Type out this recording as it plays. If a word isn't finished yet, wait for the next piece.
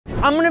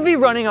I'm gonna be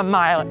running a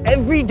mile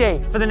every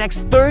day for the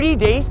next 30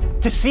 days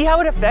to see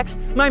how it affects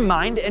my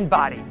mind and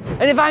body.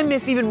 And if I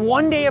miss even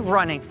one day of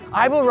running,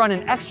 I will run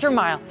an extra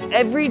mile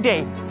every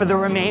day for the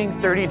remaining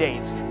 30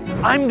 days.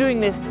 I'm doing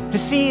this to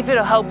see if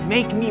it'll help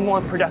make me more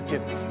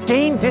productive,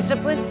 gain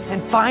discipline,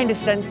 and find a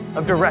sense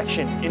of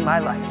direction in my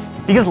life.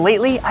 Because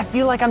lately, I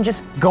feel like I'm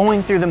just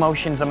going through the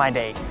motions of my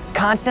day,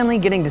 constantly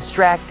getting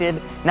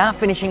distracted, not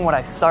finishing what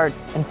I start,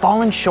 and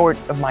falling short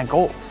of my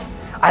goals.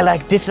 I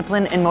lack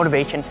discipline and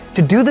motivation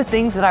to do the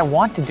things that I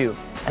want to do,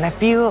 and I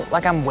feel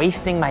like I'm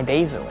wasting my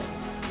days away.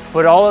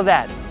 But all of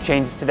that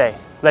changes today.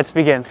 Let's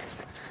begin.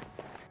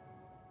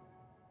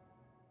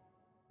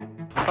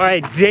 All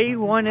right, day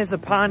one is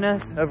upon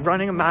us of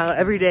running a mile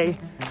every day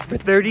for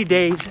 30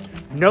 days.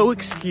 No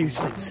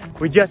excuses.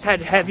 We just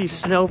had heavy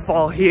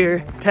snowfall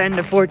here, 10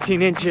 to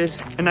 14 inches,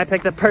 and I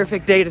picked the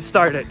perfect day to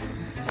start it.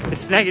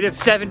 It's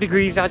 -7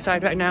 degrees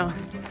outside right now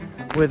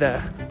with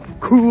a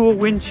cool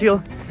wind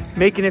chill,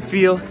 making it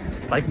feel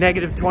like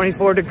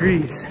 -24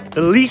 degrees.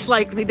 The least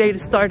likely day to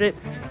start it,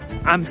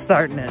 I'm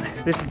starting it.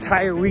 This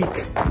entire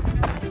week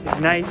is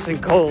nice and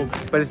cold,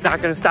 but it's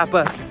not gonna stop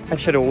us. I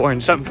should have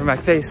worn something for my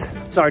face.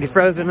 It's already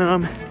frozen and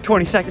I'm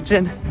 20 seconds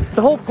in.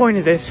 The whole point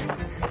of this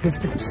is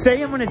to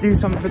say I'm gonna do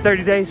something for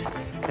 30 days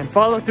and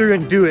follow through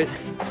and do it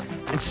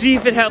and see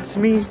if it helps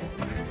me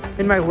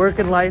in my work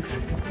and life.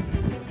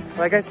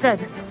 Like I said,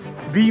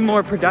 be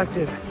more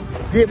productive,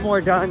 get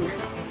more done,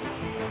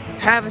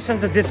 have a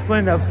sense of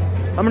discipline of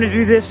I'm gonna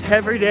do this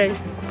every day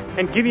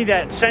and give me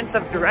that sense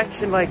of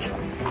direction like,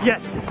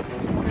 yes,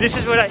 this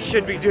is what I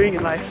should be doing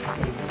in life.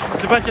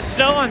 There's a bunch of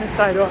snow on the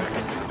sidewalk.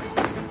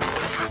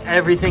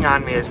 Everything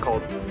on me is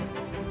cold.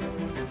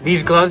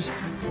 These gloves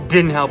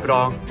didn't help at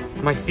all.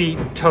 My feet,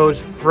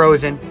 toes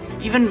frozen.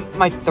 Even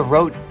my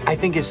throat, I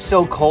think, is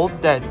so cold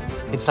that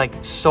it's like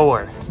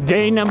sore.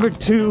 Day number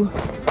 2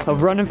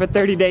 of running for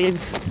 30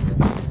 days.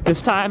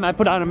 This time I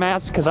put on a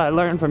mask because I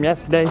learned from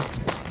yesterday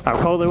how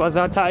cold it was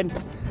outside.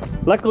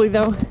 Luckily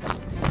though,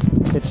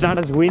 it's not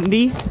as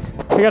windy.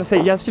 I gotta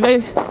say,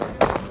 yesterday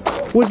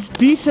was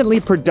decently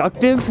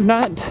productive,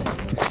 not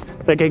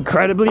like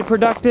incredibly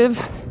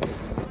productive.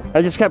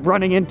 I just kept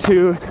running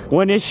into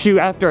one issue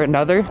after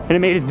another, and it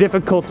made it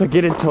difficult to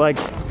get into like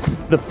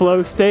the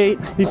flow state.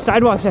 These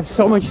sidewalks have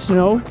so much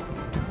snow.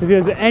 If there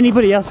was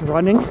anybody else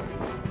running,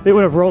 they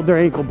would have rolled their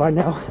ankle by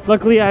now.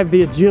 Luckily, I have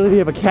the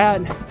agility of a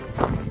cat,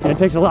 and it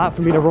takes a lot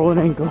for me to roll an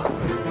ankle.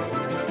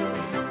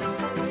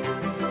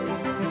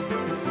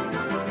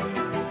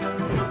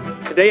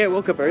 Today I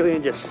woke up early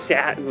and just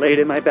sat and laid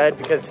in my bed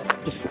because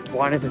I just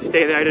wanted to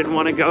stay there. I didn't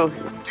want to go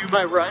do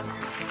my run.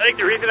 I think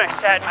the reason I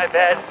sat in my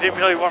bed, didn't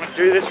really want to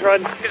do this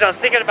run, because I was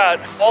thinking about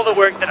all the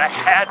work that I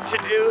had to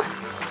do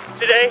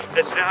today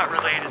that's not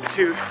related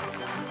to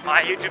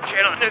my YouTube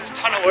channel. And there's a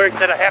ton of work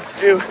that I have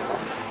to do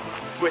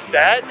with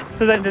that.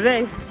 So then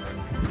today,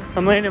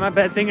 I'm laying in my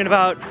bed thinking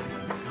about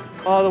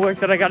all the work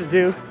that I got to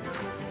do.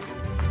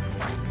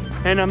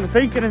 And I'm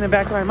thinking in the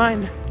back of my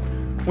mind,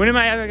 when am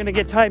I ever going to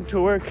get time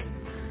to work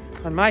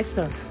on my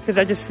stuff? Because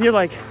I just feel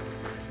like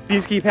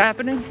these keep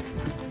happening,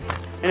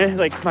 and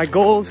like my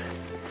goals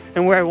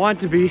and where I want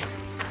to be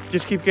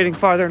just keep getting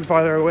farther and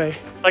farther away.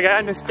 Like, I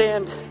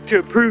understand to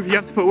improve you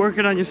have to put work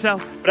in on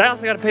yourself, but I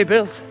also gotta pay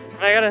bills.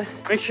 And I gotta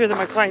make sure that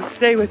my clients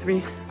stay with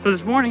me. So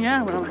this morning,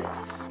 yeah, when I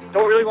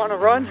don't really wanna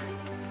run,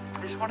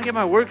 I just wanna get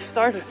my work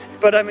started.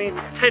 But I mean,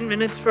 10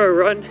 minutes for a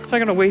run, it's not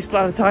gonna waste a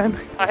lot of time.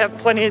 I have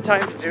plenty of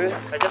time to do it.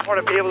 I just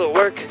wanna be able to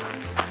work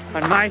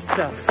on my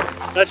stuff.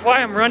 That's why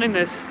I'm running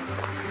this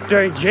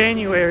during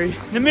January,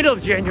 in the middle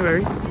of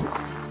January,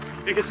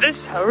 because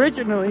this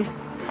originally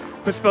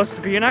was supposed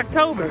to be in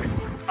October.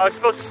 I was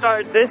supposed to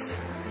start this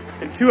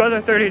and 2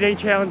 other 30-day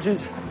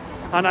challenges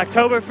on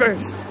October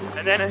 1st,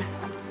 and then it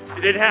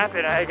didn't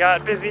happen. I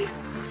got busy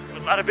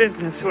with a lot of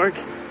business work,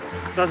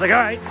 so I was like, all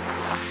right,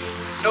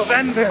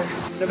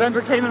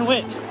 November came and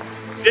went.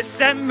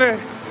 December,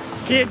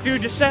 can't do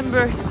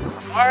December.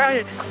 All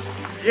right,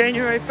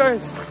 January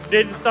 1st,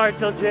 didn't start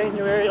till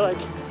January like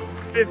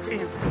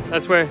 15th.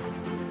 That's where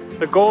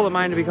the goal of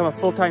mine to become a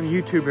full-time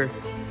YouTuber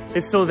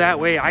is so that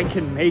way I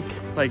can make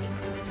like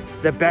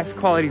the best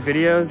quality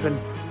videos and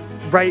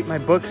write my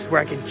books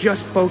where I can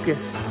just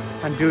focus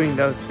on doing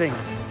those things.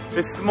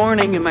 This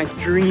morning in my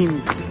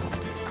dreams,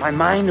 my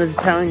mind was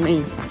telling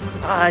me,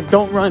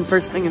 don't run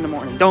first thing in the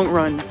morning. Don't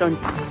run,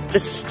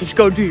 just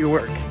go do your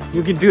work.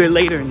 You can do it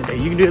later in the day.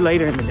 You can do it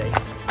later in the day.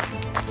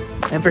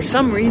 And for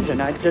some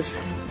reason, I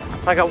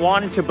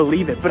wanted to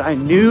believe it, but I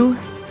knew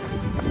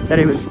that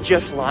it was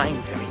just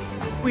lying to me.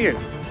 Weird.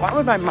 Why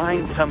would my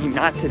mind tell me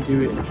not to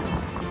do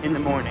it in the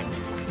morning?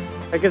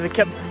 Because it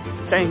kept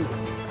saying,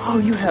 oh,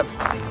 you have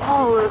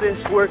all of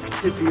this work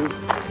to do.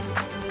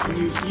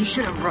 You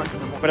shouldn't run in the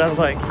morning. But I was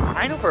like,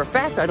 I know for a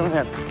fact I don't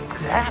have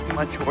that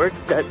much work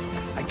that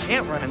I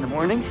can't run in the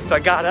morning. So I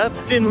got up,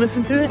 didn't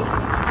listen to it,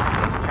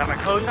 got my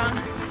clothes on,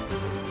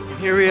 and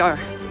here we are.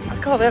 I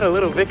call that a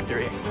little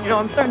victory. You know,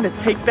 I'm starting to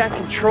take back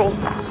control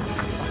of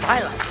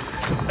my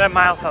life. That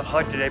mile felt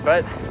hard today,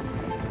 but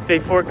day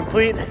 4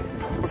 complete.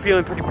 We're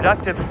feeling pretty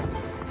productive.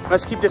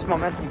 Let's keep this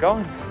momentum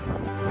going.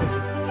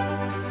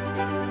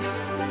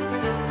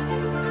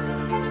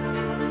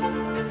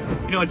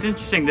 You know, it's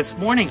interesting. This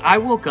morning I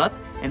woke up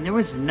and there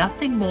was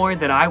nothing more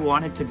that I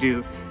wanted to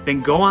do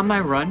than go on my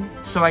run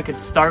so I could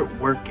start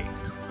working.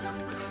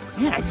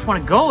 Man, I just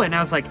want to go, and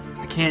I was like,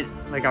 I can't,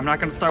 like, I'm not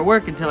going to start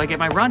work until I get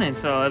my run in.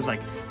 So I was like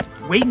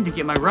waiting to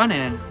get my run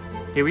in.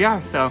 Here we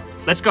are. So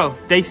let's go.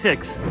 Day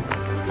 6.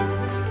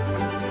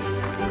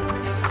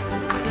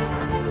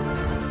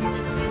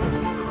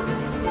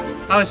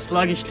 I was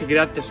sluggish to get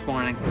up this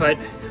morning, but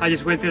I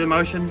just went through the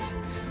motions,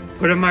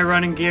 put on my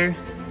running gear,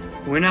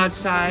 went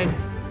outside,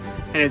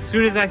 and as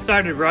soon as I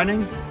started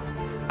running,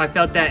 I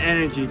felt that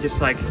energy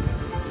just like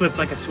flip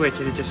like a switch,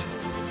 and it just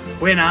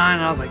went on,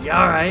 and I was like,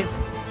 yeah, all right,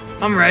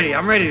 I'm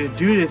ready to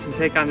do this and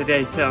take on the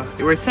day. So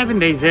we're 7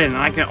 days in, and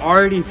I can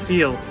already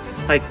feel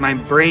like my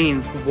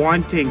brain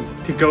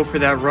wanting to go for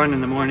that run in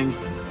the morning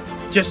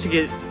just to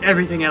get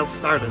everything else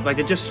started. Like,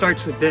 it just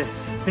starts with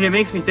this, and it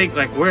makes me think,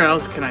 like, where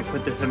else can I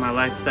put this in my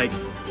life? Like,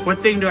 what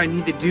thing do I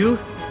need to do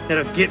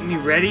that'll get me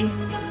ready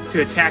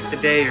to attack the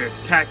day or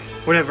attack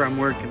whatever I'm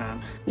working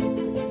on?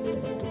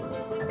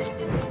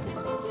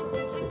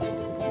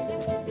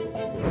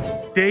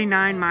 Day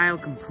 9 mile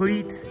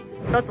complete.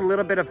 Felt a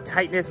little bit of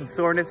tightness and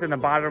soreness in the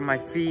bottom of my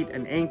feet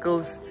and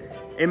ankles.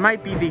 It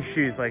might be these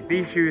shoes. Like,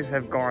 these shoes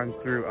have gone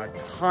through a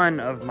ton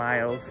of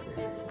miles,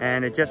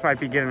 and it just might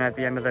be getting at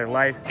the end of their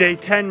life. Day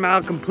 10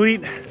 mile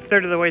complete,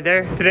 third of the way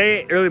there.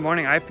 Today, early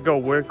morning, I have to go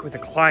work with a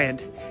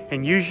client,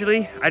 and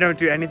usually I don't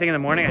do anything in the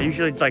morning. I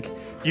usually like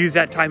use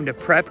that time to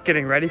prep,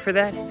 getting ready for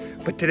that.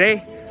 But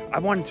today, I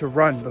wanted to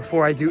run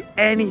before I do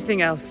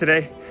anything else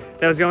today.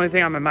 That was the only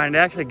thing on my mind. It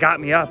actually got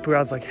me up, where I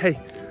was like, hey,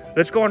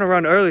 let's go on a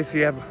run early so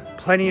you have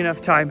plenty enough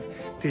time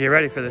to get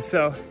ready for this.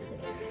 So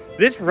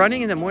this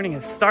running in the morning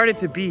has started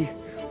to be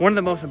one of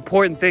the most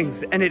important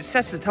things, and it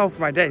sets the tone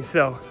for my day.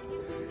 So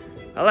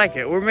I like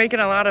it. We're making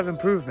a lot of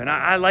improvement.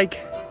 I like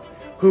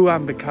who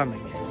I'm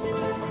becoming.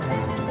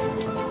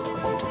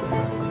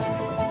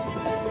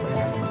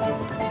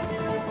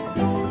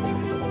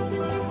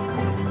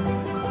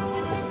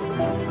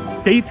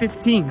 Day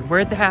 15, we're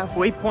at the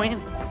halfway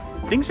point.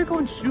 Things are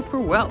going super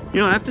well. You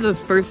know, after those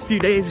first few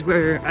days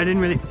where I didn't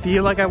really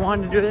feel like I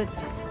wanted to do it,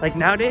 like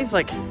nowadays,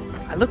 like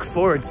I look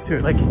forward to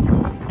it. Like,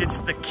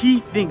 it's the key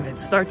thing that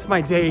starts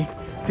my day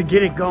to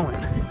get it going.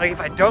 Like,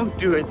 if I don't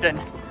do it,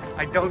 then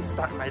I don't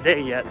start my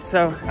day yet.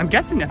 So I'm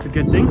guessing that's a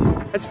good thing.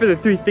 As for the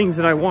 3 things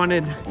that I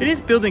wanted, it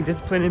is building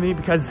discipline in me,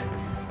 because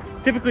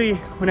typically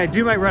when I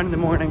do my run in the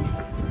morning,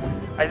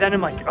 I then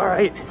am like, all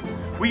right,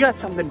 we got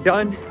something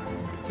done.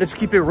 Let's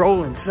keep it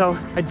rolling. So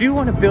I do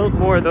want to build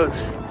more of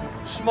those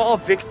small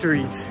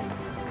victories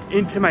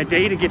into my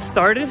day to get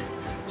started,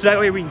 so that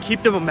way we can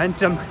keep the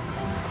momentum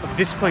of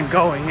discipline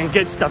going and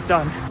get stuff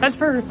done. As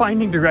for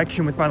finding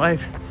direction with my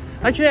life,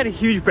 I actually had a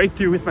huge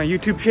breakthrough with my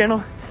YouTube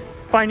channel,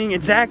 finding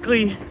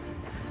exactly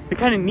the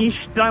kind of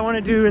niche that I want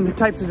to do and the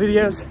types of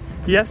videos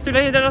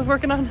yesterday that I was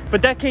working on.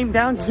 But that came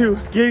down to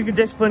getting the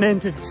discipline in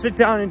to sit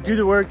down and do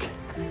the work,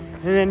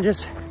 and then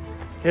just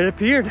it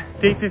appeared.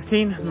 Day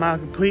 15, mile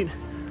complete.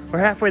 We're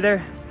halfway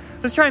there.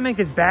 Let's try and make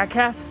this back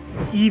half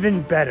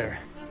even better.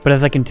 But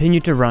as I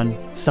continued to run,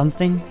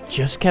 something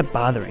just kept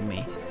bothering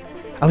me.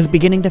 I was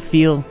beginning to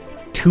feel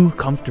too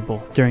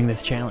comfortable during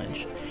this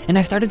challenge, and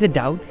I started to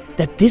doubt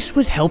that this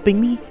was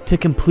helping me to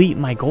complete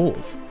my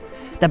goals.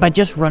 That by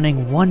just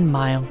running 1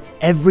 mile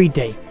every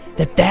day,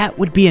 that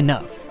would be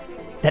enough.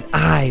 That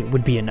I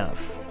would be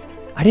enough.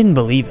 I didn't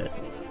believe it.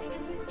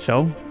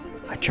 So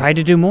I tried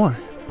to do more,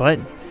 but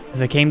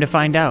as I came to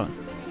find out,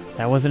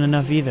 that wasn't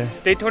enough either.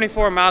 Day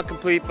 24, mile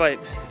complete, but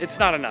it's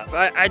not enough.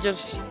 I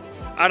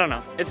don't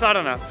know. It's not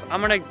enough. I'm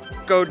gonna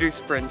go do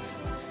sprints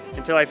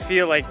until I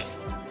feel like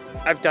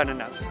I've done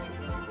enough,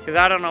 because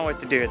I don't know what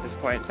to do at this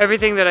point.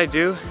 Everything that I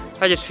do,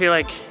 I just feel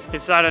like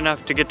it's not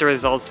enough to get the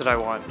results that I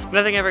want.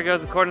 Nothing ever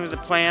goes according to the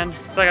plan.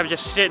 It's like I'm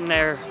just sitting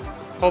there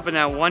hoping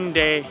that one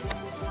day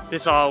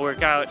this will all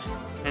work out,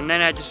 and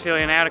then I just feel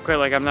inadequate,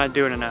 like I'm not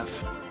doing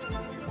enough.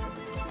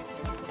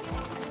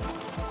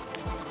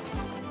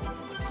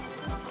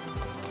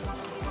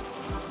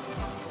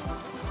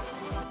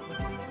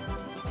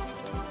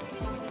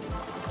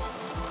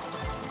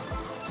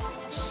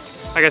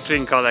 I guess we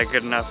can call that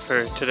good enough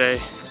for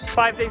today.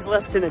 5 days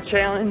left in the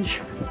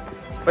challenge,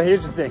 but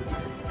here's the thing.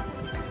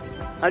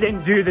 I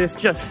didn't do this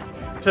just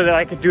so that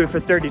I could do it for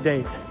 30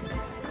 days.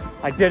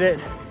 I did it,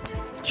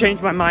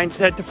 changed my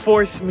mindset to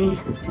force me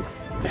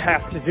to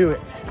have to do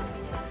it.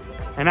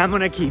 And I'm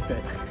gonna keep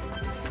it.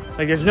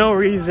 Like, there's no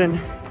reason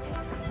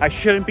I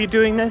shouldn't be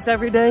doing this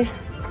every day.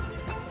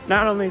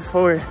 Not only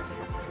for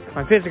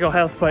my physical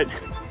health, but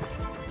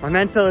my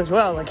mental as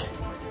well. Like,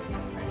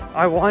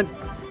 I want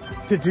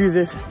to do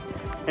this,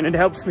 and it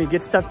helps me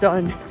get stuff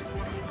done.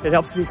 It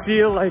helps me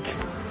feel like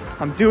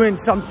I'm doing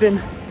something,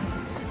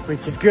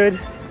 which is good.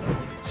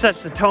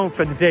 Sets the tone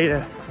for the day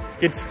to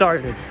get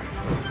started.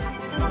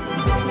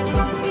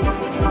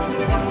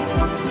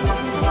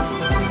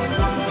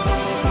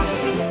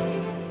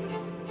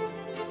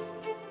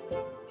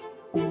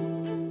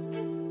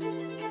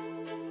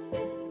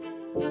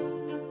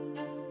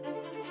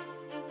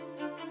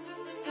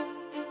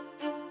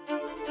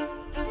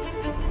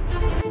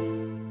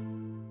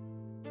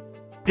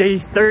 Day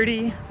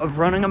 30 of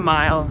running a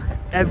mile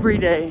every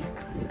day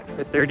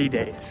for 30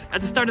 days.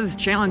 At the start of this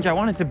challenge, I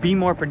wanted to be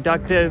more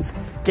productive,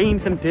 gain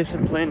some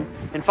discipline,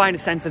 and find a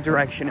sense of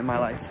direction in my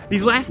life.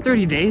 These last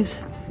 30 days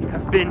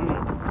have been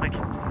like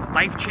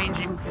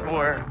life-changing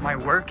for my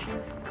work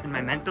and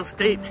my mental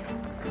state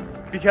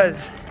because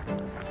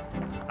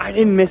I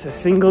didn't miss a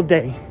single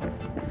day.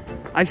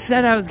 I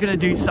said I was gonna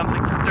do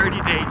something for 30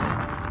 days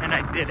and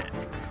I did it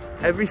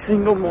every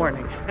single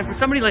morning. And for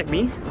somebody like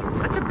me,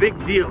 that's a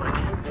big deal.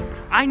 Like,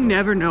 I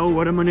never know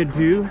what I'm gonna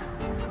do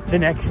the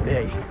next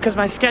day because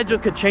my schedule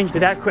could change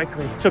that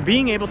quickly. So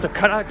being able to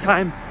cut out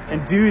time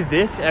and do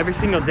this every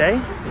single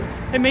day,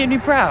 it made me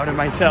proud of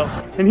myself.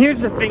 And here's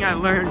the thing I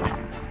learned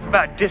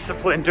about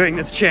discipline during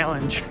this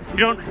challenge. You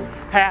don't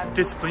have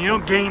discipline, you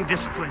don't gain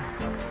discipline.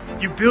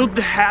 You build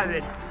the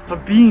habit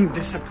of being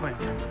disciplined.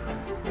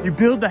 You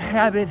build the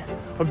habit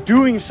of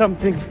doing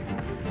something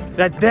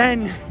that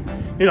then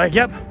you're like,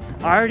 yep,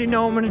 I already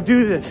know I'm gonna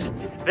do this.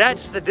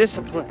 That's the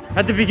discipline.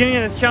 At the beginning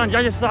of this challenge,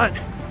 I just thought,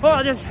 oh,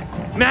 I'll just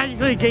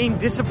magically gain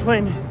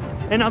discipline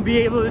and I'll be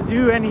able to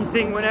do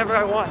anything whenever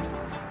I want.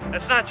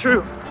 That's not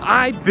true.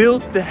 I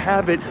built the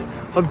habit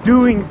of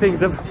doing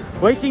things, of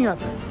waking up,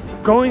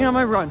 going on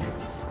my run,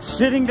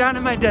 sitting down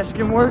at my desk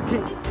and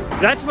working.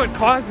 That's what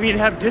caused me to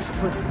have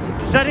discipline.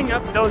 Setting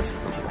up those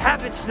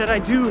habits that I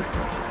do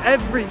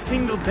every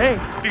single day,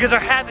 because our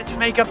habits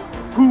make up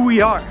who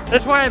we are.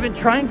 That's why I've been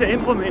trying to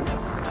implement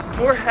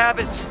more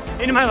habits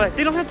into my life.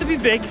 They don't have to be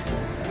big,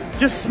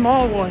 just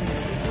small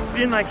ones.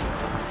 Being like,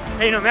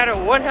 hey, no matter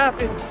what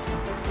happens,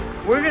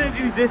 we're gonna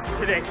do this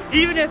today.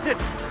 Even if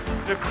it's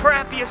the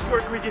crappiest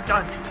work we get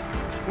done,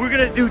 we're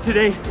gonna do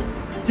today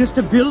just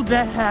to build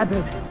that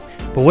habit.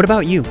 But what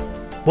about you?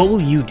 What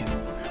will you do?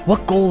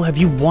 What goal have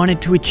you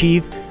wanted to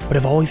achieve but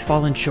have always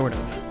fallen short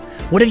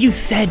of? What have you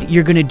said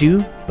you're gonna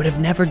do but have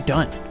never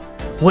done?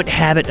 What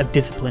habit of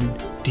discipline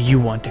do you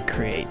want to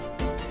create?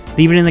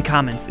 Leave it in the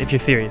comments if you're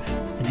serious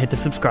and hit the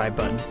subscribe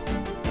button.